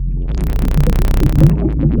You're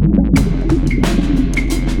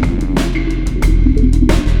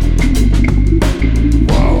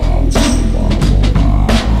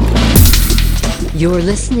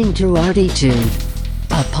listening to Artitude,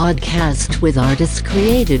 a podcast with artists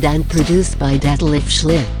created and produced by Detlef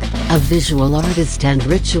Schlick, a visual artist and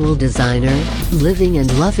ritual designer, living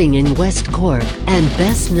and loving in West Cork, and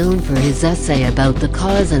best known for his essay about the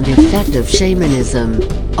cause and effect of shamanism,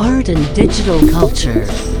 art and digital culture.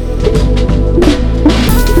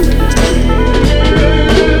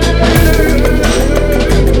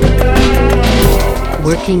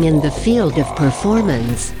 Working in the field of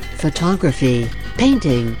performance, photography,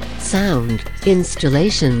 painting, sound,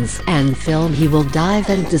 installations, and film, he will dive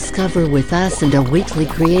and discover with us and a weekly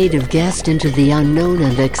creative guest into the unknown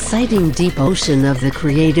and exciting deep ocean of the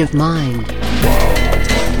creative mind.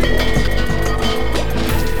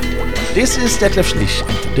 This is Detlef Schlick,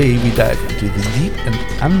 and today we dive into the deep and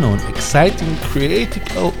unknown, exciting creative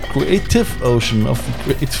ocean of the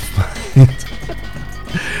creative mind.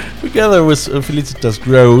 Together with Felicitas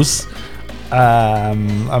Gross. I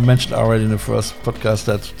mentioned already in the first podcast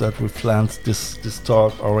that we planned this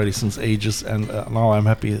talk already since ages, and now I'm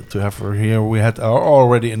happy to have her here. We had her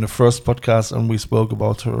already in the first podcast, and we spoke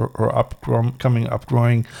about her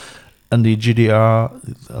upgrowing and the GDR,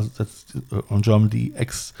 that's on German, the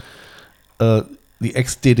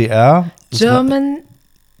ex-DDR. German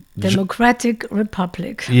Democratic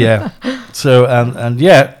Republic. Yeah. So, and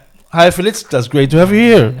yeah. Hi, Felicitas. Great to have you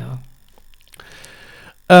here. Hello.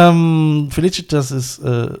 Felicitas is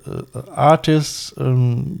an artist, a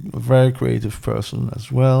very creative person as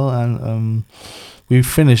well, and we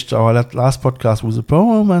finished our last podcast with a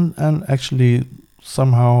poem, and actually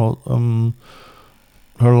somehow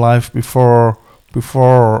her life before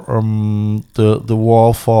the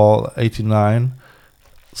wall fall 89.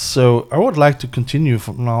 So I would like to continue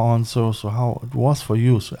from now on. So how it was for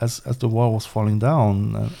you, so as the wall was falling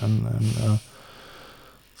down, and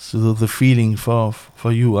so the feeling for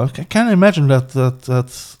you. I can imagine that's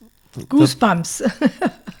Goosebumps.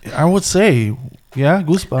 I would say, yeah,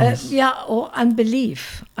 goosebumps. Or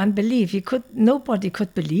unbelief. Nobody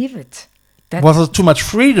could believe it. Was it too much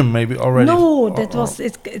freedom, maybe already? No, it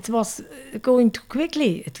was going too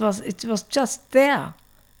quickly. It was just there.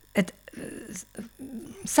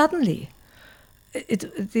 Suddenly,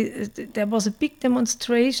 there was a big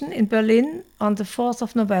demonstration in Berlin on the 4th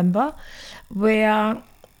of November, where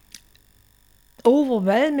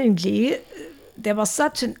overwhelmingly there was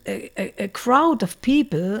such a crowd of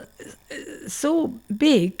people, so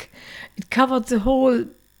big, it covered the whole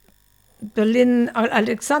Berlin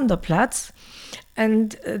Alexanderplatz,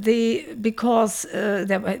 and because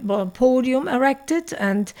there was a podium erected,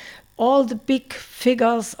 and all the big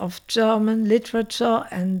figures of German literature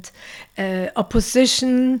and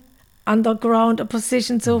opposition, underground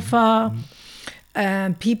opposition so far,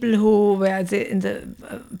 people who were in the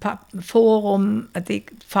forum, they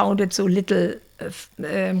founded so little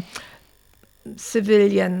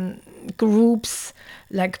civilian groups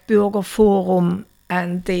like Bürgerforum,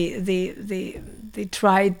 and they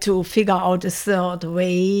tried to figure out a third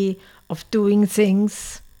way of doing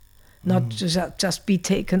things, not to just be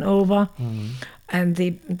taken over. And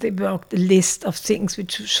they worked a list of things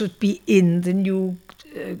which should be in the new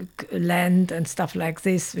land and stuff like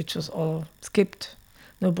this, which was all skipped.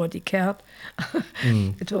 Nobody cared.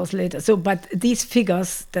 It was later. So, but these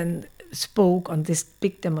figures then spoke on this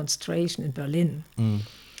big demonstration in Berlin.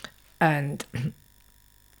 And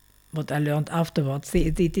what I learned afterwards, they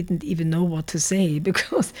didn't even know what to say,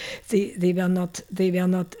 because they were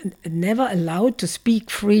never allowed to speak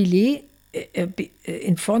freely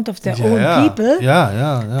in front of their own people.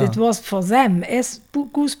 That was for them as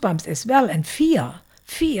goosebumps as well, and fear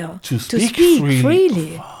to speak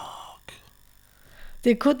freely.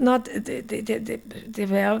 They could not. They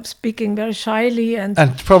were speaking very shyly, and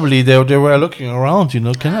probably they were looking around.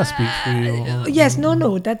 Can I speak freely? Yes,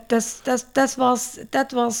 no. That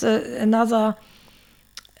was another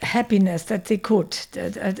happiness that they could.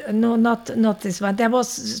 No, not this one. There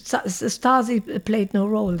was Stasi played no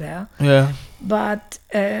role there. Yeah. But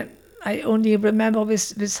I only remember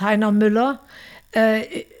with Heiner Müller.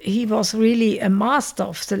 He was really a master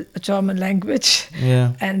of the German language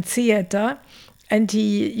and theater. And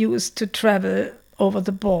he used to travel over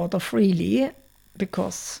the border freely,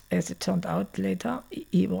 because, as it turned out later,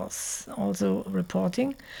 he was also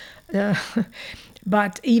reporting.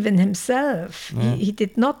 But even himself, he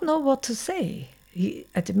did not know what to say. He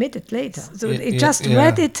admitted later. So he just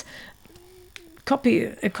read it,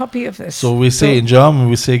 a copy of this. So we say in German,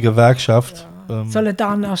 we say Gewerkschaft.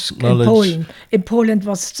 Solidarność in knowledge. Poland. In Poland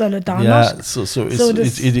was Solidarność. Yeah, so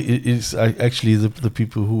this- it's actually the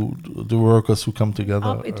people the workers who come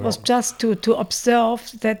together. It was just to observe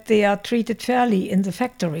that they are treated fairly in the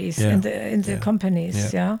factories, Yeah. in the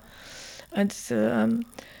companies, Yeah. And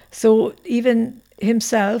so even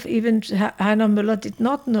himself, even Heiner Müller did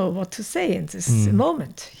not know what to say in this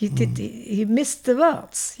moment. He missed the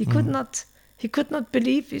words. He could not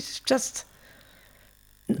believe. It's just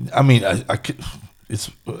I mean, I could,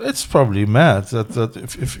 it's probably mad that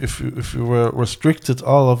if you were restricted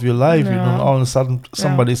all of your life, all of a sudden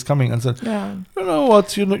somebody's coming and said, you know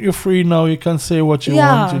what, you're free now. You can say what you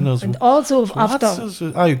want. So and also what after is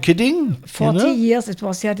it? Are you kidding? 40 years, it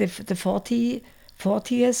was the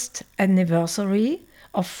 40th anniversary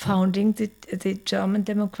of founding the German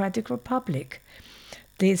Democratic Republic.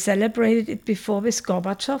 They celebrated it before with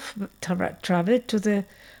Gorbachev, traveled to the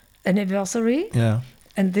anniversary. Yeah.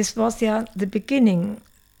 And this was the beginning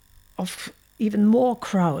of even more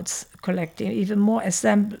crowds collecting, even more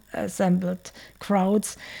assembled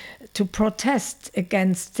crowds to protest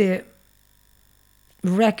against the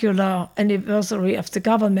regular anniversary of the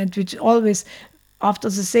government, which always, after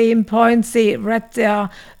the same points, they read their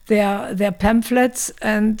pamphlets,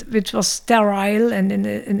 and which was sterile and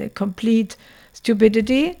in a complete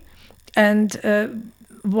stupidity. And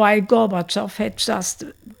why Gorbachev had just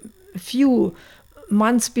a few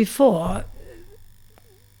months before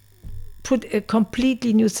put a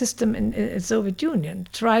completely new system in the Soviet Union,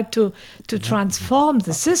 tried to transform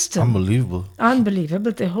the system.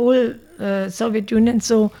 Unbelievable, the whole Soviet Union.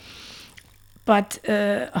 So, but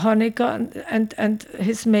Honecker and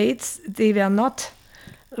his mates, they were not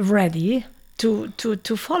ready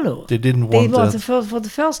to follow. They didn't want that. For the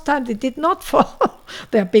first time, they did not follow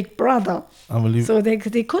their big brother. Unbelievable. So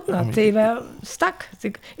they could not. They were stuck.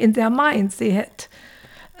 In their minds, they had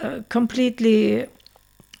completely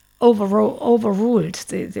overruled.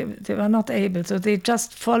 They were not able. So they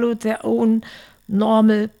just followed their own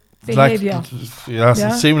normal behavior.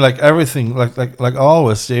 It seemed like everything, like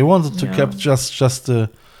always. They wanted to keep just the.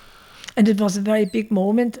 And it was a very big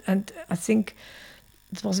moment, and I think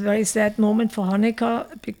it was a very sad moment for Honecker,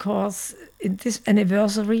 because in this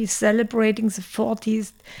anniversary, celebrating the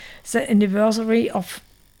 40th anniversary of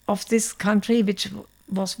this country, which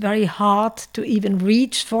was very hard to even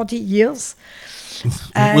reach 40 years.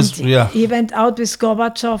 And he went out with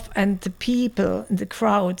Gorbachev, and the people in the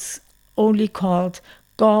crowds only called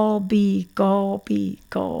Gorby, Gorby,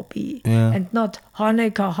 Gorby, and not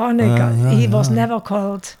Honecker. He was never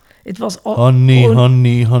called. It was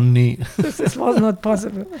honey. This was not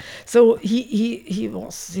possible. So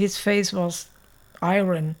his face was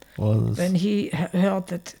iron when he heard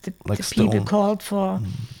that the people called for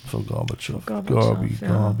Gorbachev.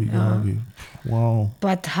 Gorby. Wow.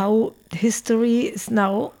 But how history is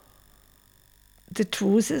now, the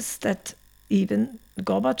truth is that even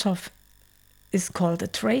Gorbachev is called a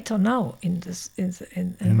traitor now in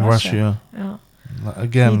Russia. Yeah.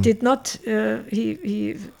 Again, he did not.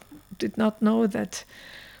 He did not know that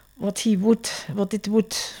what it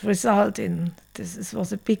would result in. This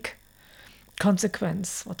was a big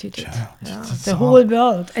consequence what he did. The whole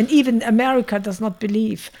world, and even America, does not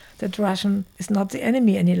believe that Russian is not the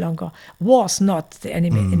enemy any longer. Was not the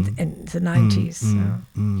enemy in the 90s.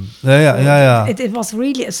 It was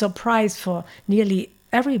really a surprise for nearly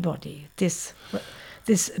everybody.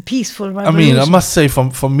 This peaceful revolution. I mean, I must say,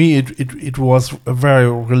 for me, it was a very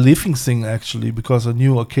relieving thing, actually, because I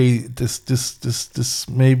knew, okay, this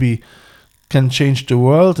maybe can change the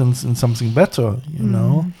world and something better, you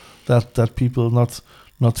know, that people not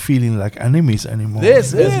feeling like enemies anymore.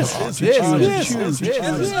 This is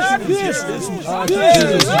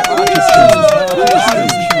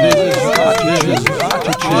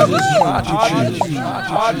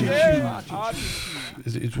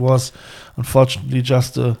It was unfortunately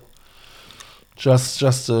just a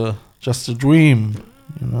dream,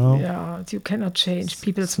 you know. Yeah, you cannot change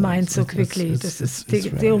people's minds so quickly.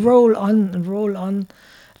 They roll on,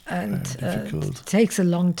 and it takes a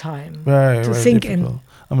long time to sink in.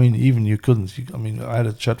 I mean, even you couldn't. I had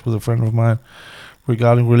a chat with a friend of mine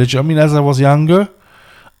regarding religion. I mean, as I was younger,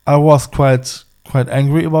 I was quite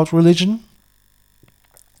angry about religion,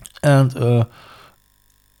 and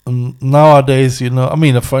nowadays, you know, I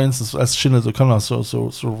mean, for instance, as Sinead O'Connor so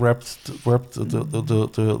wrapped the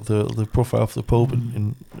profile of the Pope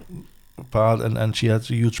in part, and she had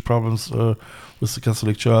huge problems with the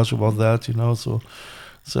Catholic Church about that, you know. So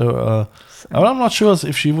I'm not sure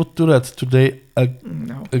if she would do that today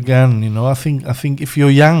again. You know, I think if you're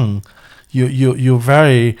young, you're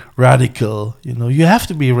very radical. You know, you have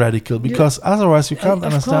to be radical because otherwise you can't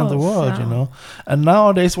Of understand the course, world. yeah. You know, and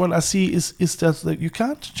nowadays what I see is that you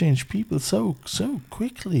can't change people so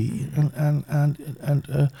quickly,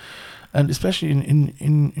 and especially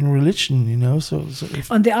in religion. You know, so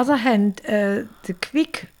if On the other hand, the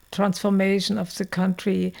quick transformation of the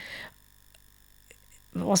country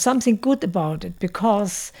was something good about it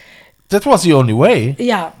because, that was the only way.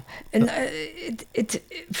 yeah, and it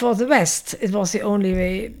for the West it was the only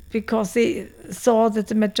way because they saw that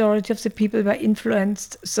the majority of the people were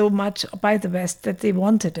influenced so much by the West that they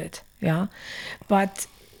wanted it. Yeah, but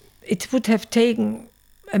it would have taken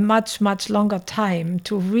a much longer time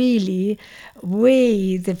to really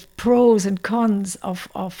weigh the pros and cons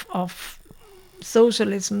of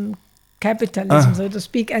socialism, capitalism, so to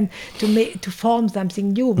speak, and to form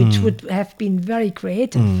something new, which would have been very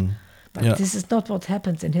creative. But Yeah. this is not what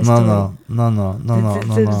happens in history. No.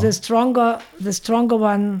 The stronger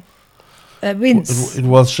one wins. It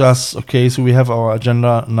was just okay. So we have our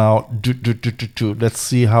agenda now. Let's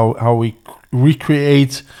see how we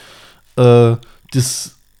recreate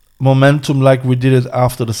this momentum like we did it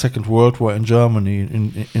after the Second World War in Germany,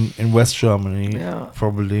 in West Germany, Yeah.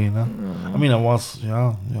 probably. No? I mean, I was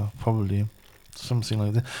probably something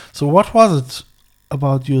like that. So what was it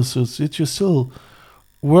about you? So did you still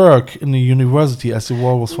work in the university as the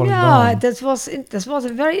wall was falling Yeah, down? this was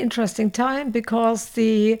a very interesting time because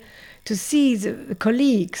to see the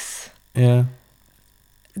colleagues, Yeah.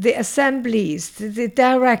 the assemblies, the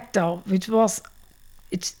director,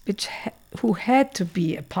 who had to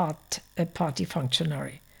be a party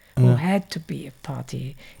functionary, who Yeah. had to be a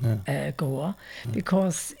party goer,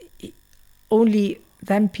 because only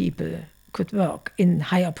them people could work in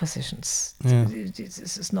higher positions. Yeah.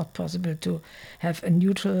 This is not possible to have a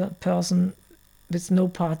neutral person with no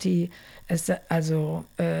party as a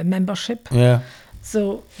membership. Yeah.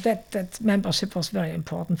 So that membership was very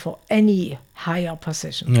important for any higher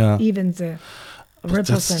position, Yeah. even the But that's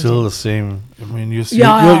representative. still the same. I mean, you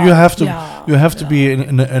Yeah, have to yeah, you have to be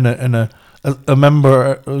in a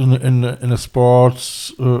member in a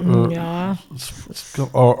sports Yeah,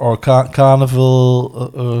 or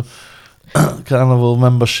carnival carnival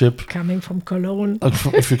membership. coming from Cologne.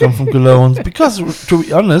 If you come from Cologne, because to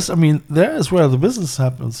be honest, I mean, there is where the business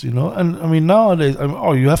happens, you know. And I mean, nowadays,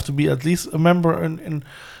 you have to be at least a member in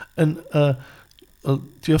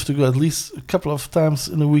you have to go at least a couple of times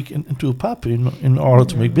in a week into a pub in order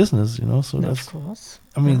to make business, you know. So No, that's. of course.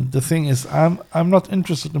 I mean, the thing is, I'm not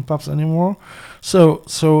interested in pubs anymore, so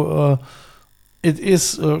it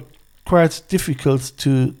is quite difficult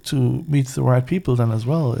to meet the right people then as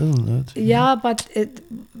well, isn't it? Yeah, but with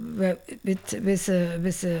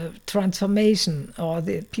a transformation or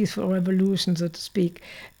the peaceful revolution, so to speak,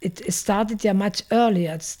 it started much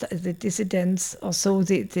earlier. The dissidents, or so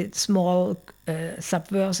the small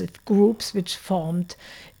subversive groups which formed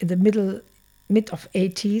in the mid of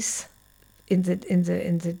 80s in the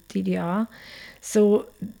DDR. So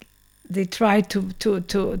they tried to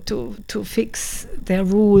fix their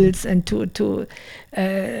rules and to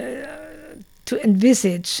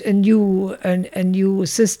envisage a new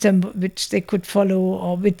system which they could follow,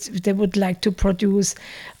 or which they would like to produce,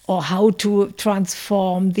 or how to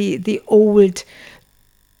transform the old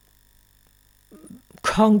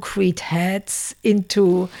concrete heads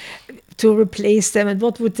to replace them, and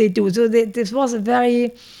what would they do. So this was a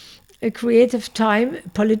very creative time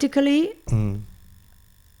politically,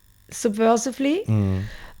 subversively,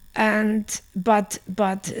 but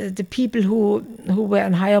the people who were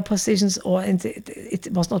in higher positions, or it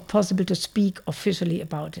was not possible to speak officially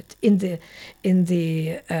about it in the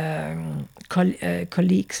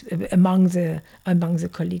colleagues among the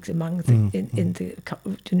colleagues in the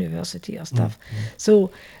university or stuff. So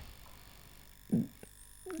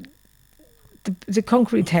the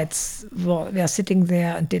concrete heads were sitting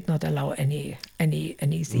there and did not allow any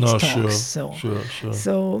these No, talks. sure.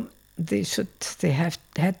 So they had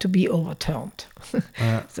to be overturned.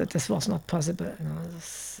 Yeah. So this was not possible. You know,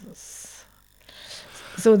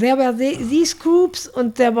 so there were these groups,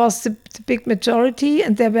 and there was the big majority,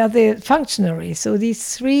 and there were the functionaries. So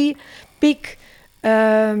these three big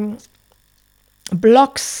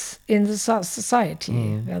blocks in the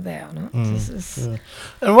society were there. No? This is,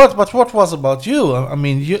 And what was about you? I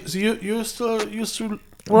mean, you still used to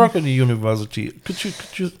work in the university. Could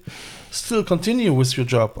you still continue with your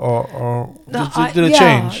job, or did it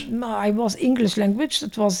change? No, I was English language.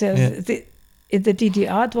 It was in the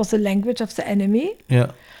DDR. It was the language of the enemy.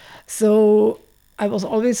 Yeah, So I was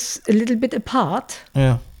always a little bit apart,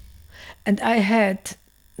 yeah, and I had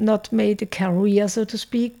not made a career, so to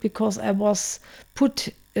speak, because I was put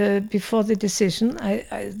before the decision.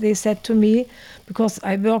 They said to me, because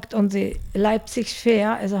I worked on the Leipzig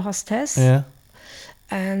fair as a hostess, Yeah.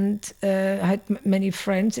 and I had many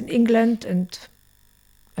friends in England, and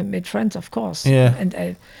I made friends, of course. Yeah. And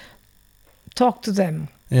I talked to them,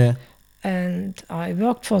 Yeah. and I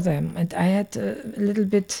worked for them, and I had a little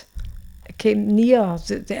bit came near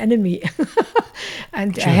the enemy,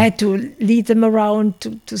 and Sure. I had to lead them around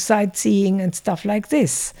to sightseeing and stuff like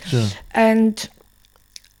this. Sure. And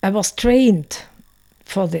I was trained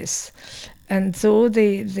for this, and so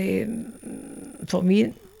they for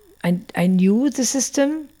me, I knew the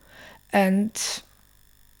system, and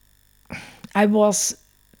I was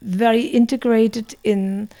very integrated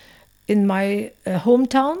in my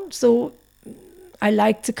hometown. So I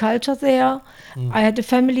liked the culture there. I had a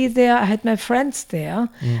family there. I had my friends there.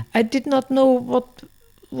 I did not know what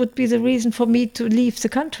would be the reason for me to leave the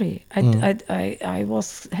country. I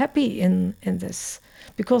was happy in this,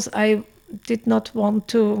 because I did not want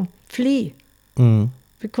to flee.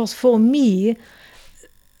 Because for me,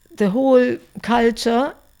 the whole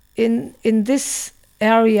culture in this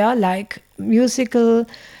area, like musical,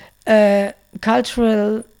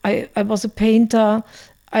 cultural. I was a painter.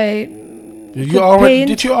 Did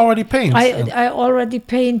could you already paint. paint? I already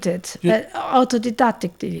painted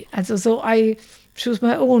autodidactically, and so I choose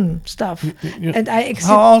my own stuff. And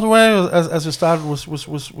How old were you as you started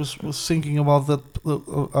was thinking about that?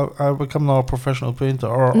 I become now a professional painter,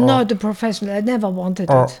 or no, the professional. I never wanted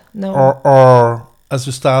or, it. No. or as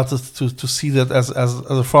you started to see that as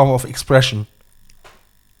a form of expression.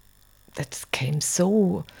 That came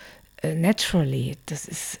so naturally.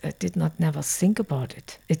 I did not never think about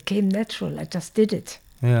it. It came natural. I just did it.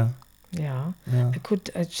 Yeah. Yeah. Yeah.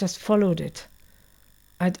 I just followed it.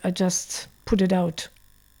 I just put it out.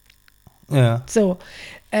 Yeah. So,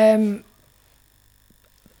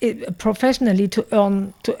 professionally to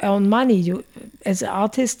earn money, you as an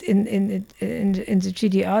artist in the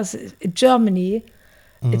GDR, in Germany,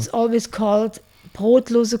 it's always called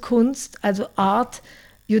brotlose Kunst, also art.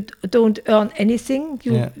 You don't earn anything.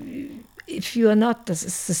 If you are not, this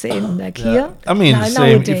is the same like here. I mean, the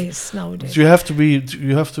same. Nowadays. You have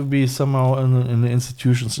to be somehow in the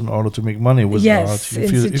institutions in order to make money with Yes, art.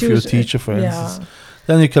 If you're a teacher, for instance,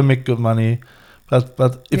 then you can make good money.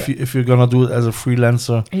 But if you're gonna do it as a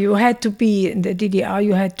freelancer, you had to be in the DDR.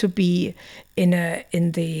 You had to be in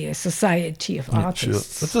the Society of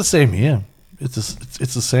Artists. Sure. It's the same here.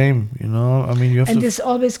 It's the same, you know. I mean, you have and to. it's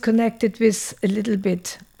always connected with a little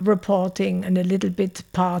bit reporting and a little bit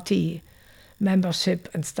party membership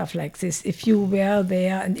and stuff like this. If you were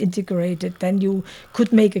there and integrated, then you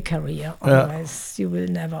could make a career. Otherwise, you will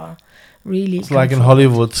never really. It's like in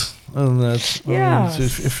Hollywood, and that's,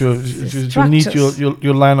 if you need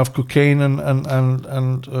your line of cocaine and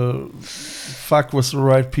fuck with the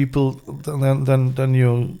right people, then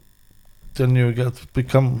you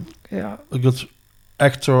become a good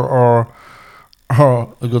actor or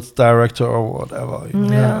a good director or whatever.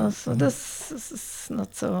 So this is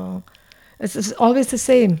not so. It's always the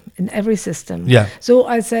same in every system. Yeah. So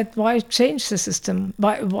I said, why change the system?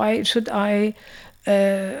 Why should I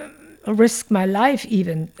risk my life?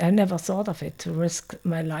 Even I never thought of it, to risk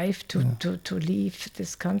my life to leave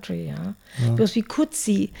this country. Because we could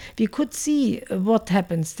see what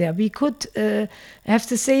happens there. We could have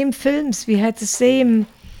the same films. We had the same.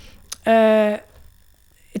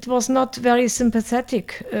 It was not very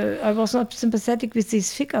sympathetic. I was not sympathetic with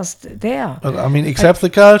these figures there. But I mean, except the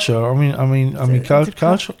culture. I mean,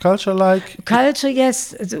 culture like culture.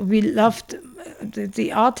 Yes, we loved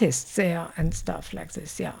the artists there and stuff like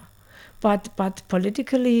this. Yeah, but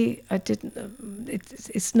politically, I didn't.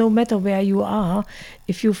 It's no matter where you are,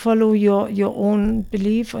 if you follow your own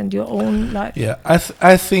belief and your own life. Yeah,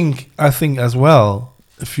 I think as well.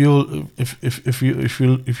 If you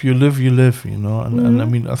live, you live, you know, and I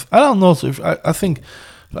mean, I don't know. So I think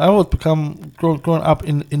if I would become growing up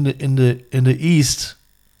in the East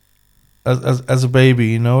as a baby,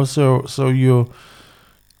 you know, so you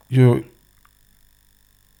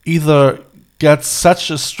either get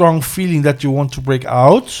such a strong feeling that you want to break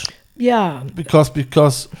out,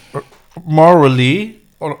 because morally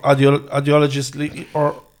or ideologically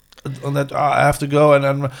or that I have to go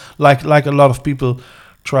and like a lot of people.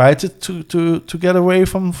 Tried to get away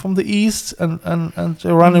from the East and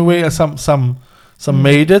run away. Some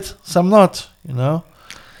made it, some not. You know.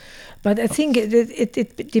 But I think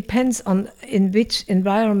it depends on in which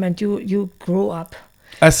environment you grow up.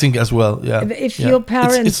 I think as well. Yeah. If your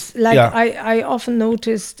parents, I often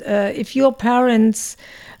noticed, if your parents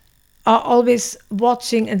are always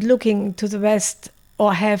watching and looking to the West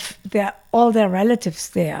or have all their relatives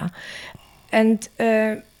there. and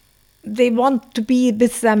they want to be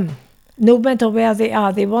with them. No matter where they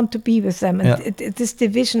are, they want to be with them. And this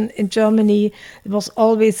division in Germany, it was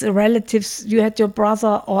always relatives. You had your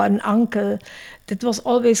brother or an uncle that was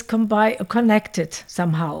always connected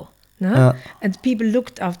somehow. No? Yeah. And people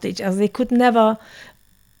looked after each other. They could never,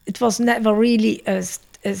 it was never really a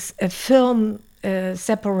firm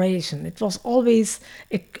separation. It was always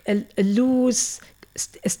a loose,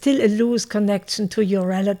 still a loose connection to your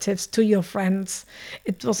relatives, to your friends.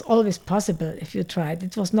 It was always possible if you tried.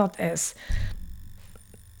 It was not as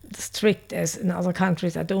strict as in other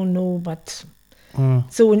countries, I don't know, but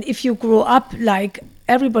so and if you grow up like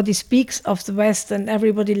everybody speaks of the West and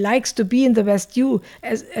everybody likes to be in the West, you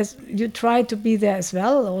as you try to be there as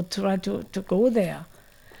well, or try to go there.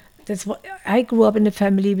 That's what I grew up in a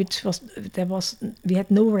family which we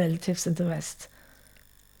had no relatives in the West.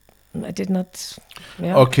 I did not.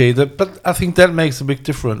 Yeah. Okay, but I think that makes a big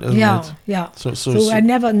difference, isn't it? Yeah. So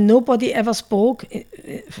Nobody ever spoke.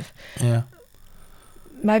 Yeah.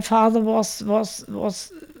 My father was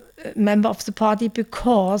a member of the party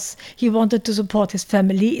because he wanted to support his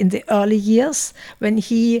family in the early years when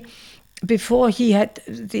before he had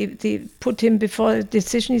they put him before a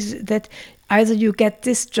decision that either you get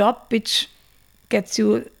this job which gets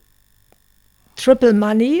you triple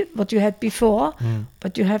money what you had before,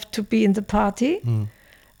 but you have to be in the party,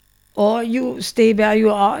 or you stay where you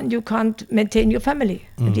are and you can't maintain your family.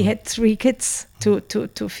 And he had 3 kids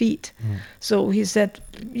to feed. So he said,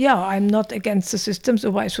 yeah, I'm not against the system, so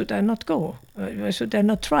why should I not go? Why should I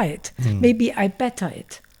not try it? Maybe I better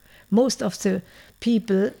it. Most of the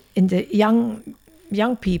people in the young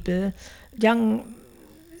people,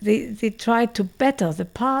 they try to better the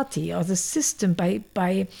party or the system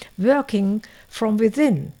by working from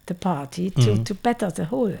within the party to better the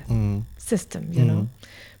whole system, you know.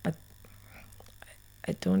 But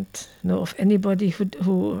I don't know of anybody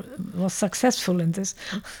who was successful in this.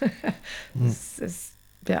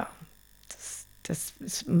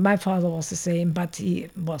 My father was the same, but he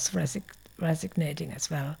was resignating as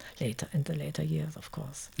well in the later years, of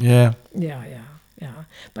course. Yeah.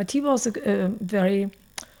 But he was a very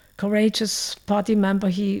courageous party member.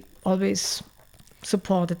 He always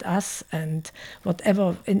supported us, and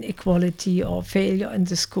whatever inequality or failure in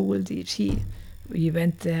the school, we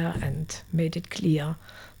went there and made it clear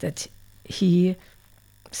that he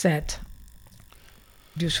said,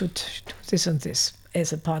 you should do this and this.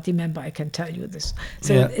 As a party member, I can tell you this.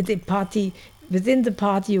 So within the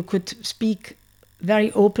party, you could speak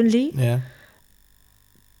very openly,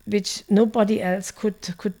 which nobody else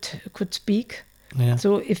could speak. Yeah.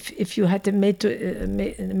 So if you had to make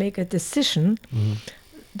a decision,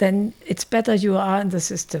 then it's better you are in the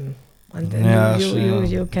system, and then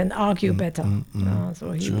you can argue better.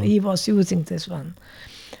 So he was using this one,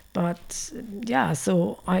 but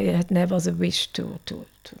so I had never the wish to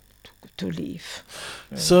leave.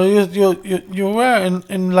 So you were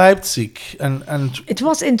in Leipzig and it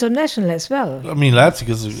was international as well. I mean, Leipzig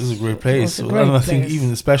is a great place, It was a great and I think place.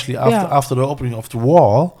 even especially after the opening of the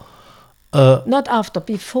wall. Not after,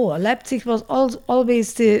 before. Leipzig was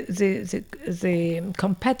always the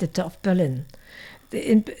competitor of Berlin.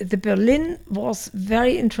 The Berlin was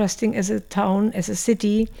very interesting as a town, as a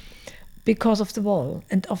city, because of the wall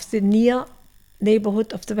and of the near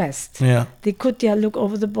neighborhood of the West. Yeah. They could look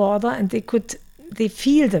over the border and they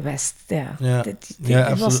feel the West there. Yeah.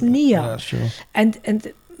 It was near. Yeah, sure. And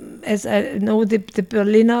as I know, the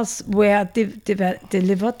Berliners were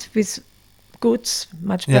delivered with goods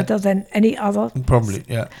much better than any other. Probably,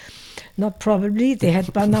 yeah. Not probably. They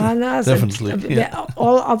had bananas. Definitely, and,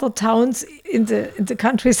 all other towns in the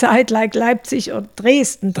countryside, like Leipzig or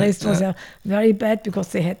Dresden. Dresden was very bad because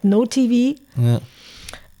they had no TV. Yeah.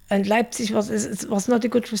 And Leipzig was not a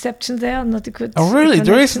good reception there. Not a good. Oh, really?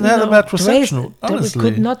 Dresden had a bad reception. Dresden, honestly,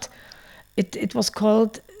 could not. It was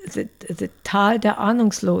called the Tal der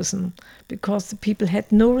Ahnungslosen because the people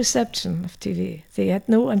had no reception of TV. They had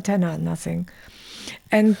no antenna, nothing.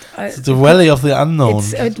 And it's the valley of the unknown.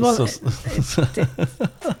 It was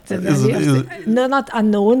not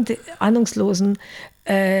unknown. The Ahnungslosen.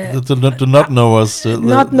 The not knowers.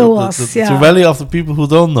 The valley of the people who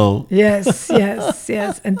don't know. Yes.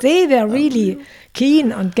 And they were really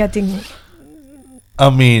keen on getting. I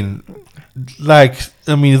mean,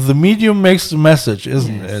 the medium makes the message,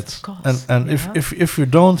 isn't it? Of course. And if you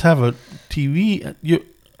don't have a TV,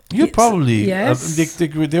 you probably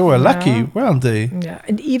they were lucky, weren't they? Yeah,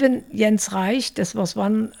 and even Jens Reich, this was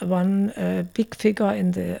one big figure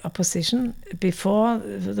in the opposition before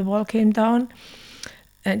the wall came down,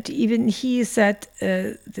 and even he said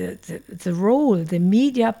the role the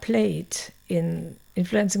media played in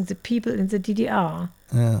influencing the people in the DDR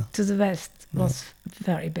Yeah. to the West was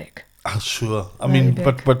very big. Sure. I Very mean,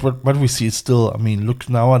 big. but what we see is still. I mean, look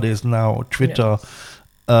nowadays now Twitter,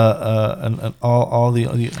 and all the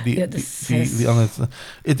Yeah, the other.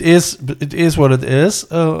 It is what it is.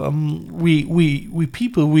 We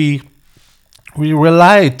people we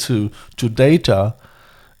rely to data,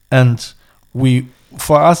 and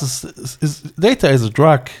for us is data is a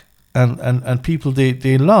drug, and people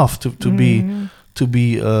they love to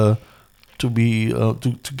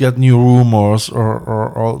get new rumors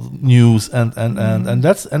or news and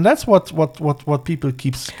that's what people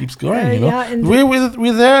keeps going. You know, yeah, and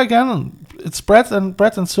we're there again. It's bread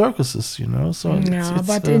and circuses. You know, so it's,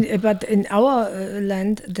 but in our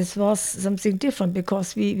land this was something different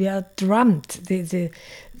because we are drummed.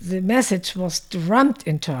 The message was drummed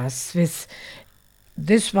into us with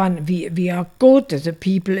this one. We are good. The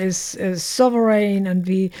people is sovereign, and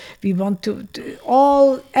we want to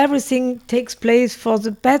everything takes place for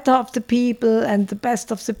the better of the people and the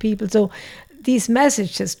best of the people. So these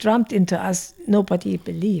messages drummed into us. Nobody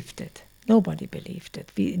believed it.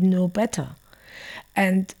 We know better,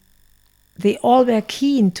 and they all were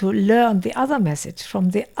keen to learn the other message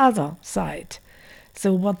from the other side.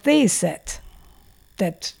 So what they said,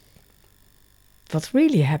 that what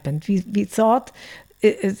really happened. We thought,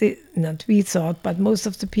 not we thought, but most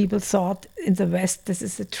of the people thought in the West this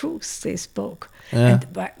is the truth they spoke, Yeah.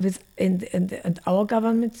 and our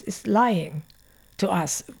government is lying to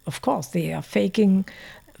us. Of course, they are faking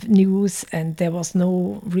news, and there was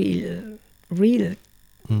no real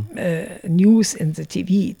news in the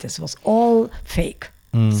TV. This was all fake,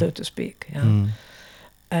 so to speak. Yeah.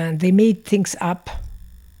 And they made things up,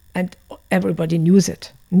 and everybody knew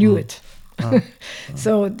it.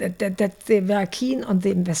 So that they were keen on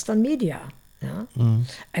the Western media, yeah?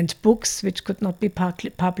 And books which could not be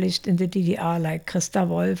published in the DDR, like Christa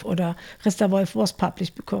Wolf. Christa Wolf was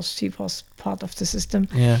published because she was part of the system,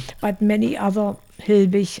 Yeah. but many other,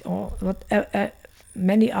 Hilbig or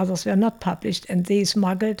many others were not published, and they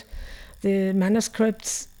smuggled the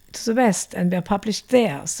manuscripts to the West and were published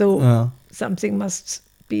there. So something must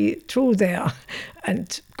be true there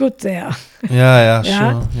and good there. Yeah,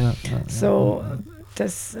 Yeah. sure. Yeah. So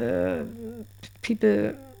this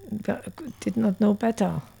people did not know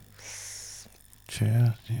better.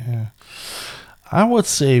 Yeah. I would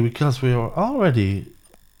say because we are already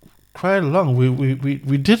quite long.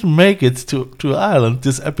 We didn't make it to Ireland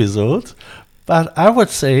this episode, but I would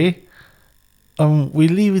say we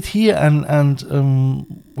leave it here and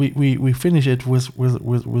we finish it with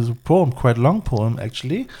a poem, quite long poem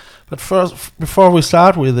actually. But first, before we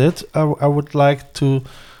start with it, I would like to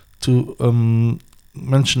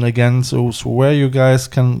mention again so where you guys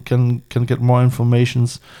can get more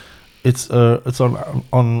informations. It's on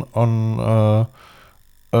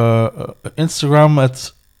Instagram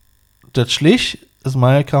at Detschlich is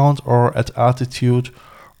my account, or at Artitude,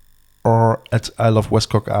 or at I Love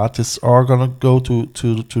Westcock Artists, or gonna go to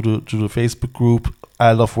the Facebook group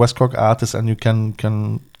I Love Westcock Artists, and you can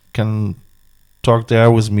talk there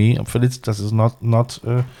with me. Felicitas is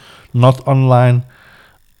not online,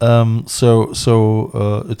 so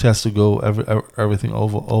it has to go everything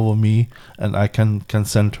over me, and I can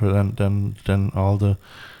send her then all the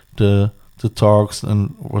talks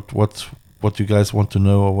and what you guys want to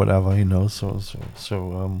know or whatever, you know. So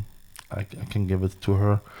I can give it to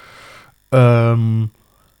her.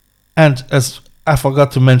 And as I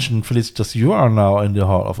forgot to mention, Felicitas, you are now in the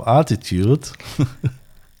Hall of Artitude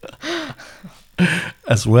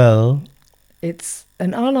as well. It's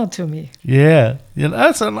an honor to me. Yeah,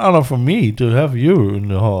 that's an honor for me to have you in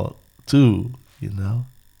the hall too, you know.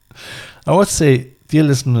 I would say, dear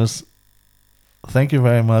listeners, thank you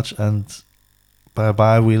very much, and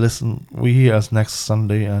bye-bye. We hear us next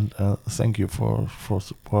Sunday, and thank you for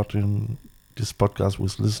supporting this podcast,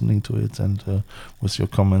 with listening to it, and with your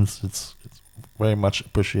comments. It's very much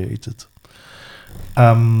appreciated.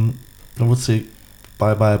 I would say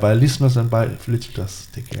bye, listeners, and bye, Felicitas.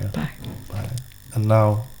 Take care. Bye. And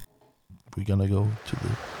now we're gonna go to the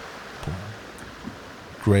poem.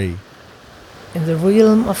 Grey. In the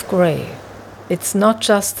realm of grey, it's not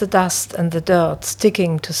just the dust and the dirt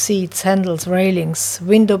sticking to seats, handles, railings,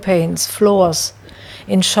 window panes, floors,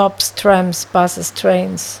 in shops, trams, buses,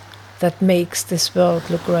 trains, that makes this world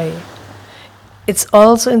look grey. It's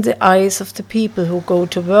also in the eyes of the people who go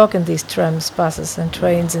to work in these trams, buses and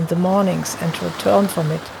trains in the mornings and return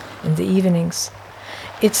from it in the evenings.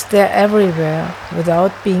 It's there everywhere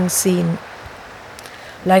without being seen,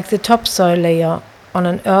 like the topsoil layer on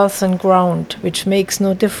an earthen ground which makes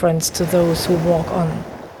no difference to those who walk on.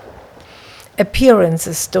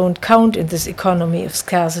 Appearances don't count in this economy of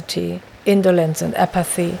scarcity, indolence and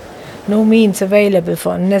apathy. No means available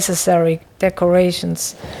for unnecessary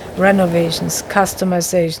decorations, renovations,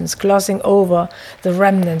 customizations, glossing over the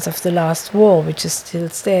remnants of the last war which is still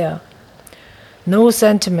there. No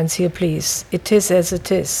sentiments here, please. It is as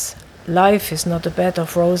it is. Life is not a bed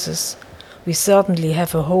of roses. We certainly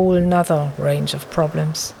have a whole nother range of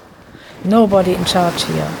problems. Nobody in charge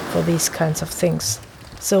here for these kinds of things.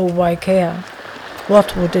 So why care?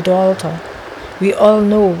 What would it alter? We all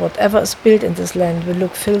know whatever is built in this land will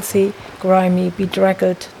look filthy, grimy,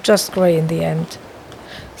 bedraggled, just grey in the end.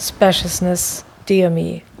 Spaciousness, dear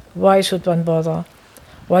me, why should one bother?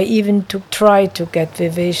 Why even to try to get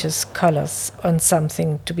vivacious colors on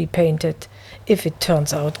something to be painted, if it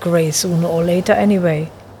turns out grey sooner or later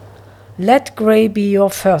anyway? Let grey be your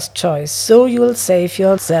first choice, so you'll save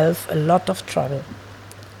yourself a lot of trouble.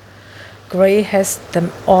 Grey has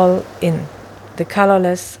them all in. The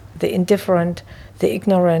colorless, the indifferent, the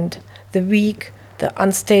ignorant, the weak, the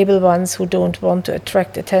unstable ones who don't want to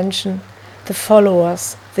attract attention, the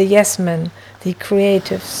followers, the yes-men, the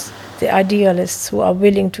creatives, the idealists who are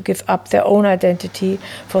willing to give up their own identity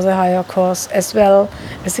for the higher cause, as well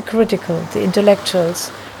as the critical, the intellectuals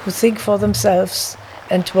who think for themselves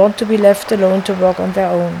and want to be left alone to work on their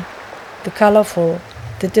own, the colorful,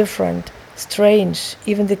 the different, strange,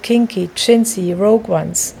 even the kinky, chintzy, rogue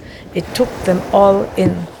ones. It took them all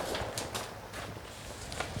in.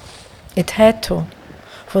 It had to,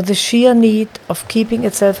 for the sheer need of keeping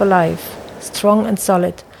itself alive, strong and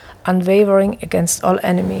solid, unwavering against all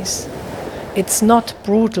enemies. It's not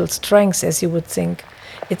brutal strength as you would think.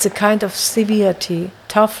 It's a kind of severity,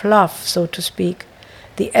 tough love, so to speak,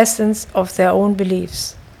 the essence of their own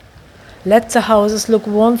beliefs. Let the houses look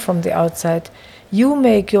worn from the outside. You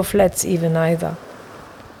make your flats even either.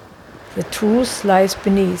 The truth lies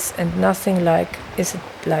beneath, and nothing like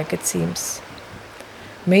it seems.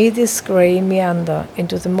 May this grey meander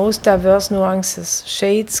into the most diverse nuances,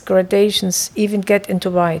 shades, gradations, even get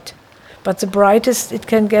into white. But the brightest it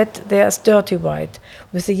can get there is dirty white,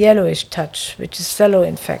 with a yellowish touch, which is sallow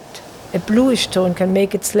in fact. A bluish tone can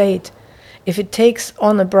make it slate. If it takes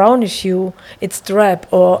on a brownish hue, it's drab,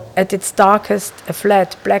 or at its darkest, a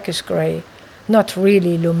flat, blackish grey. Not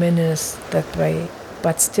really luminous that way,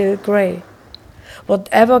 but still grey.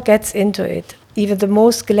 Whatever gets into it, even the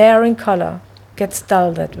most glaring color, gets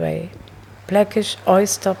dull that way. Blackish,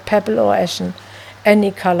 oyster, pebble or ashen, any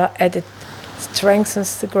color added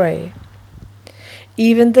strengthens the grey.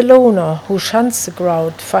 Even the loner who shuns the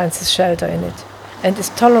crowd finds his shelter in it, and is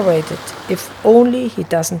tolerated if only he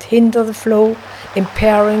doesn't hinder the flow,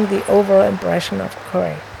 impairing the overall impression of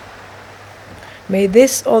grey. May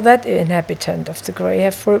this or that inhabitant of the grey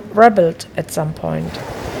have rebelled at some point.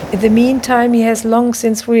 In the meantime, he has long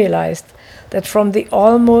since realized that from the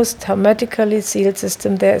almost hermetically sealed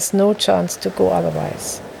system there is no chance to go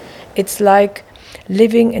otherwise. It's like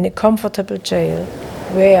living in a comfortable jail,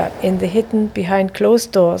 where, in the hidden behind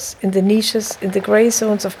closed doors, in the niches, in the grey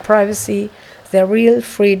zones of privacy, their real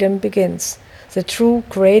freedom begins, the true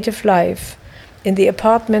creative life. In the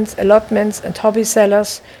apartments, allotments and hobby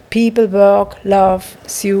cellars, people work, love,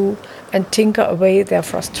 sew and tinker away their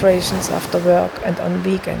frustrations after work and on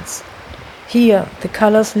weekends. Here, the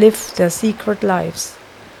colors live their secret lives.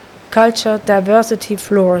 Culture, diversity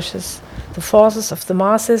flourishes. The forces of the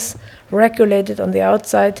masses, regulated on the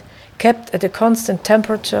outside, kept at a constant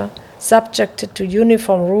temperature, subjected to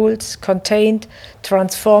uniform rules, contained,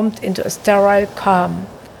 transformed into a sterile calm,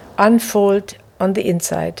 unfold on the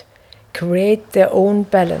inside, create their own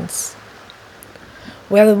balance.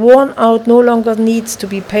 Where the worn out no longer needs to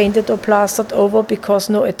be painted or plastered over because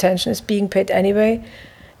no attention is being paid anyway,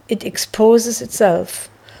 it exposes itself.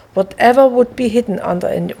 Whatever would be hidden under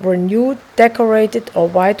a renewed, decorated or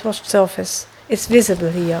whitewashed surface is visible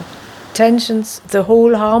here. Tensions, the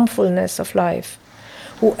whole harmfulness of life.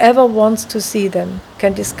 Whoever wants to see them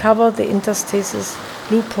can discover the interstices,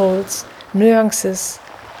 loopholes, nuances,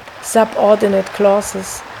 subordinate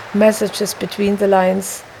clauses, messages between the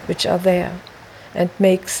lines which are there, and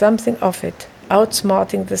make something of it,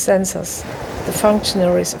 outsmarting the censors, the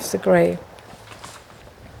functionaries of the grey.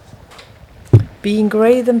 Being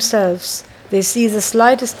grey themselves, they see the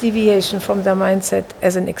slightest deviation from their mindset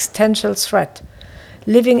as an existential threat.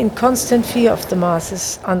 Living in constant fear of the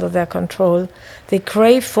masses under their control, they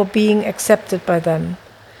crave for being accepted by them,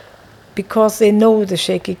 because they know the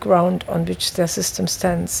shaky ground on which their system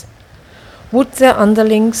stands. Would their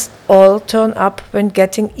underlings all turn up when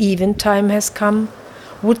getting even time has come?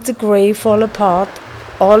 Would the grey fall apart,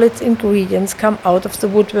 all its ingredients come out of the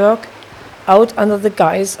woodwork, out under the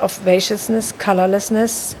guise of vaciousness,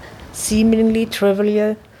 colorlessness, seemingly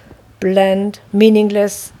trivial, bland,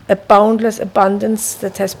 meaningless, a boundless abundance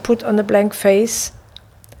that has put on a blank face?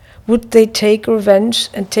 Would they take revenge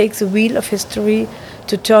and take the wheel of history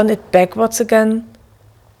to turn it backwards again?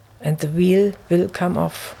 And the wheel will come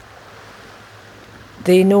off.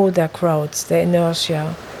 They know their crowds, their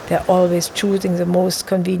inertia. They're always choosing the most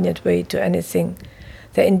convenient way to anything.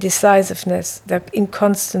 Their indecisiveness, their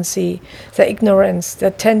inconstancy, their ignorance,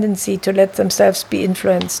 their tendency to let themselves be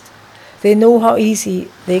influenced. They know how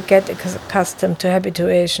easy they get accustomed to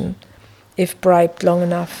habituation, if bribed long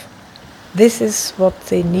enough. This is what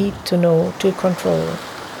they need to know to control,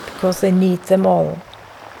 because they need them all.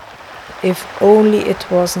 If only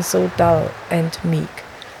it wasn't so dull and meek,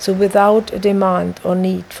 so without a demand or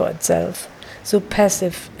need for itself, so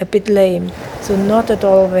passive, a bit lame, so not at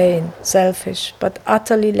all vain, selfish, but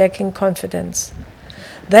utterly lacking confidence.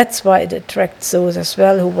 That's why it attracts those as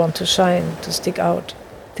well who want to shine, to stick out.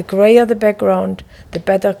 The grayer the background, the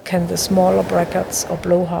better can the smaller brackets or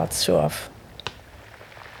blowhards show off.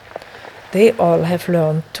 They all have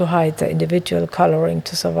learned to hide their individual coloring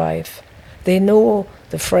to survive. They know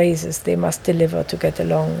the phrases they must deliver to get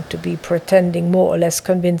along, to be pretending more or less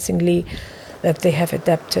convincingly that they have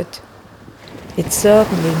adapted. It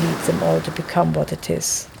certainly needs them all to become what it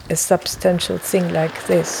is, a substantial thing like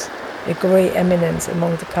this, a grey eminence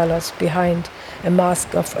among the colors behind a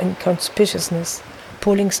mask of inconspicuousness,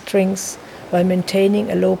 pulling strings while maintaining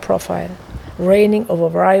a low profile, reigning over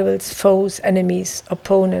rivals, foes, enemies,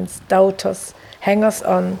 opponents, doubters,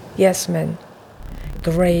 hangers-on, yes-men,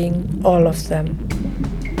 greying all of them.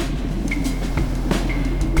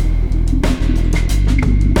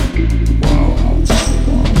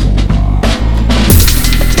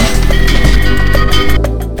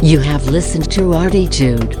 You have listened to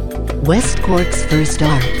Artitude, West Cork's first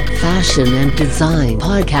art, fashion and design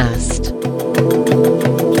podcast.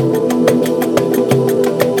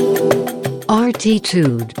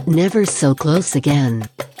 Artitude, never so close again.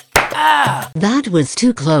 That was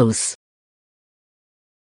too close.